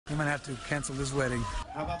We might have to cancel this wedding.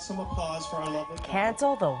 How about some applause for our lovely couple?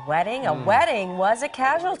 Cancel the wedding? A wedding was a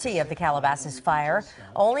casualty of the Calabasas fire.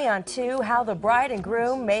 Only on two, how the bride and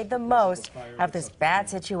groom made the most of this bad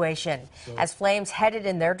situation. As flames headed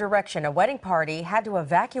in their direction, a wedding party had to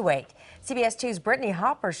evacuate. CBS 2's Brittney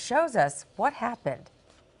Hopper shows us what happened.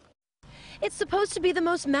 It's supposed to be the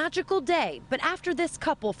most magical day, but after this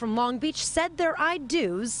couple from Long Beach said their I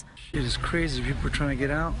do's, It is crazy. People are trying to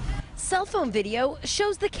get out. cell phone video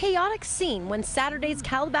shows the chaotic scene when Saturday's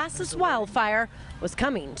Calabasas wildfire was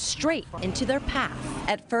coming straight into their path.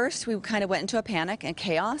 At first, we kind of went into a panic and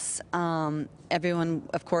chaos. Everyone,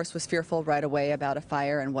 of course, was fearful right away about a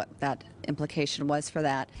fire and what that implication was for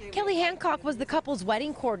that. Kelly Hancock was the couple's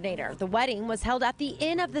wedding coordinator. The wedding was held at the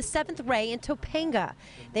Inn of the Seventh Ray in Topanga.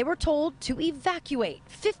 They were told to evacuate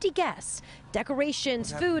 50 guests,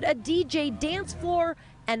 decorations, food, a DJ, dance floor,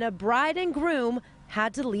 and a bride and groom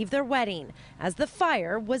had to leave their wedding as the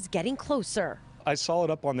fire was getting closer. I saw it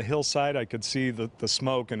up on the hillside. I could see the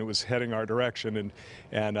smoke, and it was heading our direction.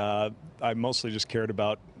 And I mostly just cared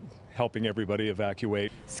about helping everybody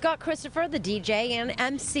evacuate. Scott Christopher, the DJ and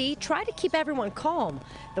MC, tried to keep everyone calm.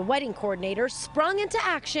 The wedding coordinator sprung into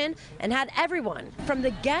action and had everyone, from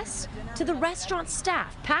the guests to the restaurant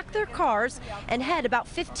staff, pack their cars and head about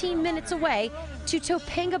 15 minutes away to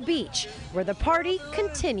Topanga Beach, where the party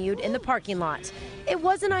continued in the parking lot. It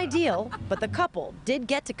wasn't ideal, but the couple did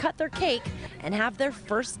get to cut their cake and have their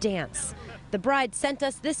first dance. The bride sent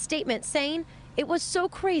us this statement saying, "It was so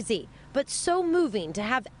crazy, but so moving to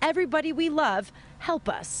have everybody we love help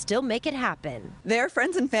us still make it happen." Their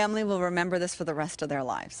friends and family will remember this for the rest of their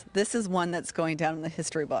lives. This is one that's going down in the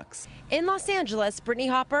history books. In Los Angeles, Brittney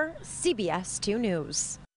Hopper, CBS 2 News.